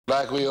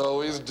like we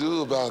always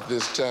do about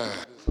this time.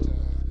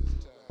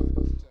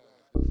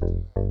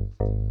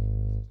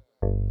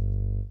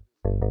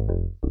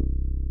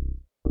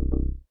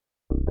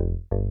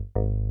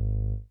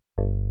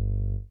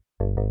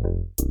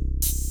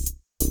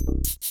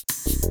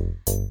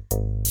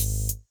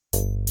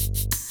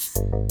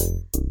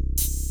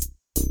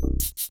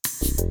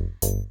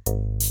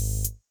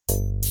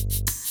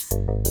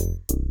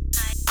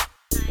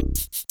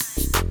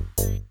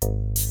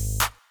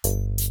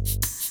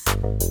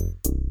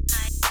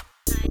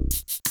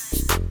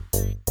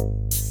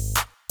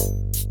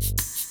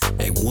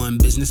 One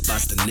business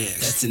buys the next.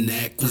 That's an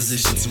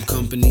acquisition. Some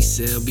companies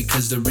sell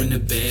because they're in a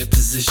bad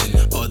position,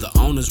 or the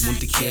owners want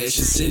the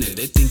cash incentive.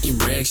 They're thinking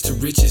rags to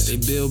riches.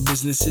 They build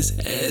businesses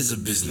as a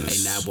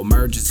business. And now what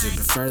merges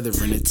even further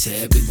and a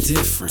tad bit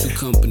different. Two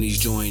companies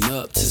join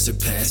up to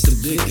surpass the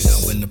biggest.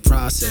 Now in the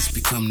process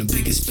become the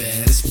biggest,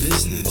 baddest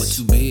business. But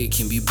too big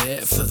can be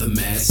bad for the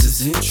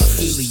masses' interest.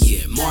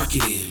 Affiliate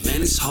marketing,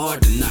 man, it's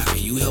hard to knock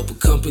it. You help a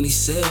company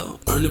sell,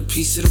 earn a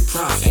piece of the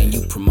profit. And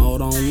you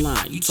promote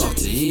online, you talk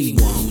to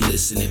anyone who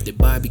listens. If they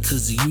buy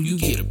because of you, you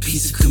get a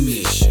piece of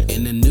commission.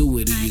 An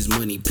annuity is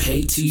money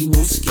paid to you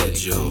on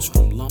schedule. Comes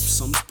from lump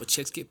sums, but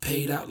checks get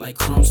paid out like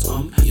crumbs.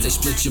 They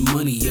split your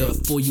money up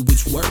for you,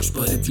 which works.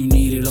 But if you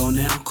need it all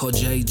now, call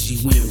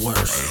JG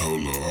Wentworth. Hey,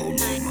 hold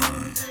up,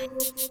 man.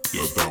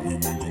 Y'all thought we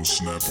weren't gonna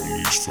snap on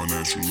these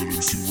financial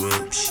literacy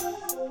reps?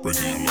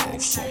 Breaking law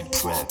off something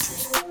proper.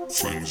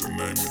 Flame is the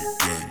name of the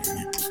game, and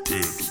we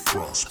prepared to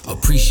prosper.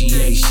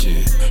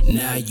 Appreciation,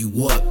 now you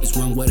up. It's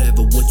when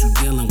whatever what you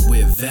dealing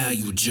with,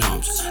 value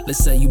jumps.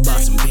 Let's say you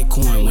bought some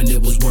Bitcoin when it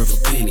was worth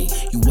a penny.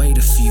 You wait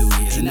a few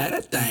years, and now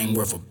that thing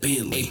worth a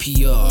Bentley.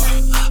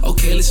 APR,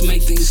 okay, let's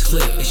make things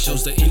clear. It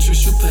shows the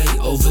interest you pay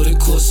over the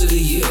course of the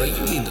year.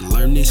 You need to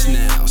learn this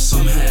now,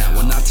 somehow,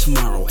 well not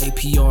tomorrow.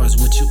 APR is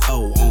what you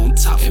owe on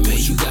top. And man,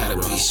 you gotta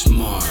be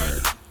smart,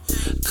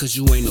 cause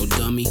you ain't no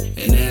dummy.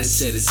 An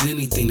asset is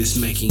anything that's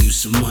making you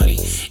some money.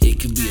 It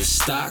could be a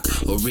stock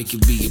or it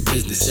could be a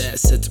business.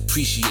 Assets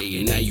appreciate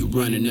and now you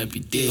running up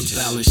your digits. A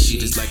balance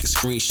sheet is like a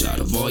screenshot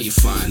of all your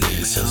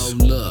finances.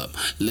 Hold up,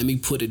 let me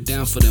put it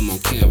down for them on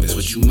canvas.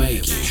 What you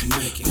making?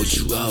 What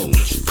you owe?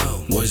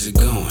 Where's it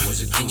going?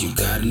 You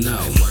gotta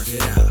know. Work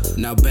it out.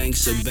 Now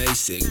banks are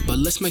basic, but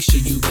let's make sure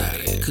you got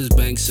it. Cause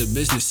banks are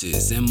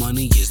businesses and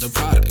money is the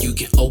product. You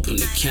can open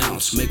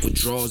accounts, make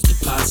withdrawals,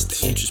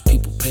 deposits. The interest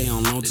people pay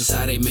on loans is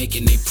how they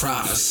making their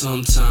profit.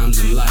 Sometimes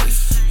in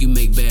life, you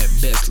make bad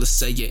bets. Let's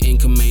say your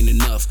income ain't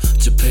enough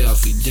to pay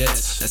off your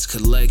debts. As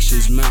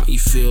collections mount, you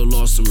feel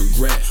lost and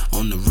regret.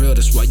 On the real,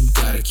 that's why you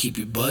gotta keep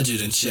your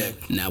budget in check.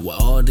 Now with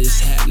all this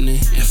happening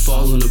and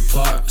falling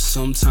apart,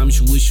 sometimes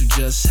you wish you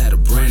just had a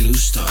brand new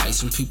start.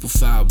 Some people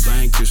file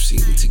bankruptcy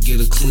to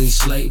get a clean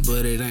slate,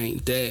 but it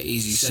ain't that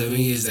easy. 7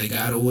 years they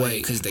gotta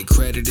wait, cause they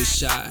credit is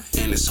shot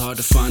and it's hard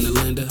to find a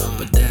lender.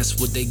 But that's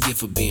what they get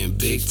for being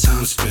big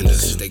time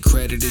spenders. Cause they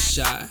credit is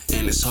shot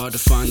and it's hard to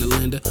find a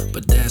lender.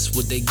 But that's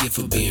what they get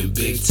for being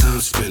big time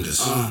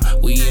spenders.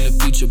 We in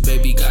the future,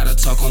 baby, gotta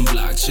talk on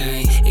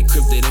blockchain.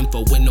 Encrypted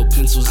info with no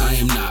pencils, I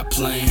am not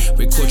playing.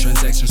 Record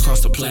transactions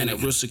across the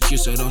planet, real secure,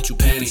 so don't you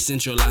panic.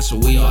 Centralized, so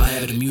we all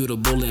have it,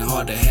 immutable and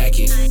hard to hack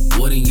it.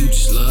 Wouldn't you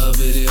just love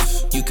it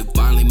if you could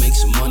finally make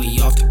some money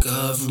off the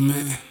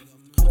government?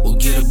 Well,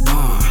 get a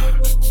bond,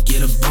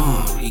 get a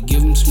bond. You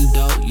give them some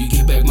dough, you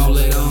get back more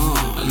later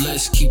on. And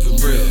let's keep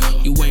it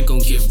real, you ain't gon'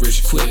 get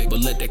rich quick, but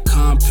let that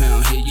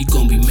compound hit, you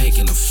gon' be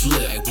making a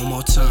flip. Hey, one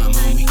more time,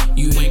 homie.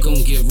 You ain't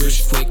gon' get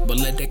rich quick, but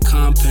let that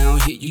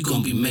compound hit, you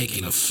gon' be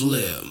making a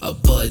flip. A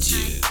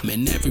budget,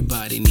 man,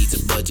 everybody needs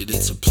a budget.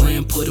 It's a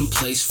plan put in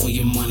place for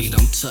your money,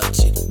 don't touch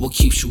it. What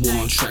keeps you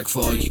on track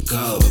for all your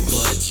goals?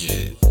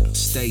 A budget.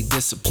 Stay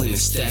disciplined and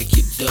stack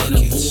your ducats. In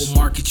a bull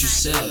market you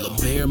sell, a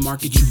bear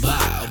market you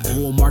buy. A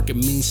bull market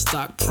means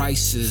stock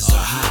prices are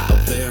high.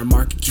 A bear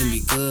market can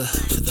be good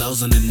for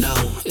those in the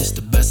know. It's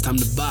the best time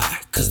to buy,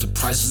 cause the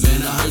prices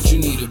man, I heard you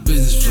need a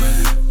business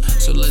plan.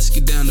 So let's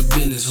get down to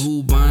business.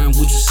 Who buying,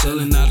 what you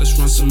selling, now let's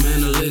run some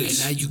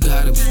analytics. And now you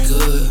gotta be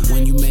good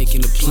when you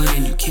making a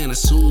plan. You can't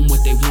assume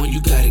what they want,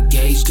 you gotta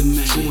gauge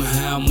demand. True and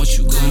how much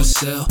you gonna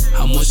sell,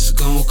 how much it's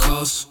gonna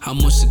cost, how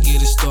much to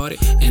get it started,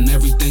 and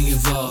everything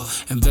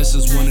involved.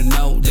 Investors wanna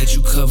know that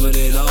you covered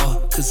it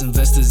all, cause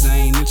investors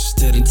ain't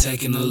interested in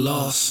taking a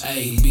loss.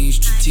 Hey, being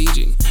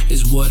strategic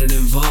is what it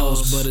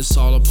involves, but it's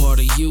all a part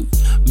of you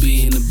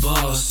being the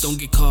boss. Don't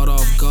get caught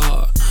off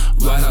guard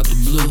right out the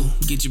blue.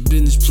 Get your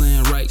business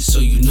plan right so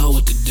you know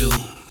what to do.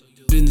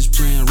 Business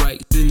plan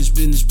right,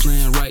 business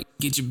plan right.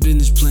 Get your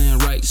business plan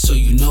right so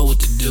you know what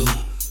to do.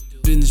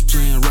 Business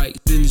plan right,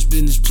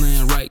 business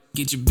plan right.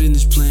 Get your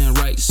business plan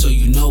right so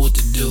you know what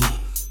to do.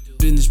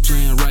 Business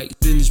plan right,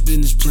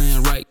 business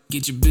plan right.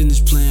 Get your business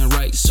plan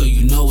right so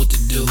you know what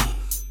to do.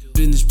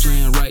 Business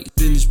plan right,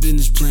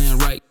 business plan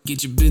right.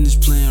 Get your business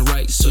plan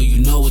right so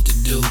you know what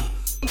to do.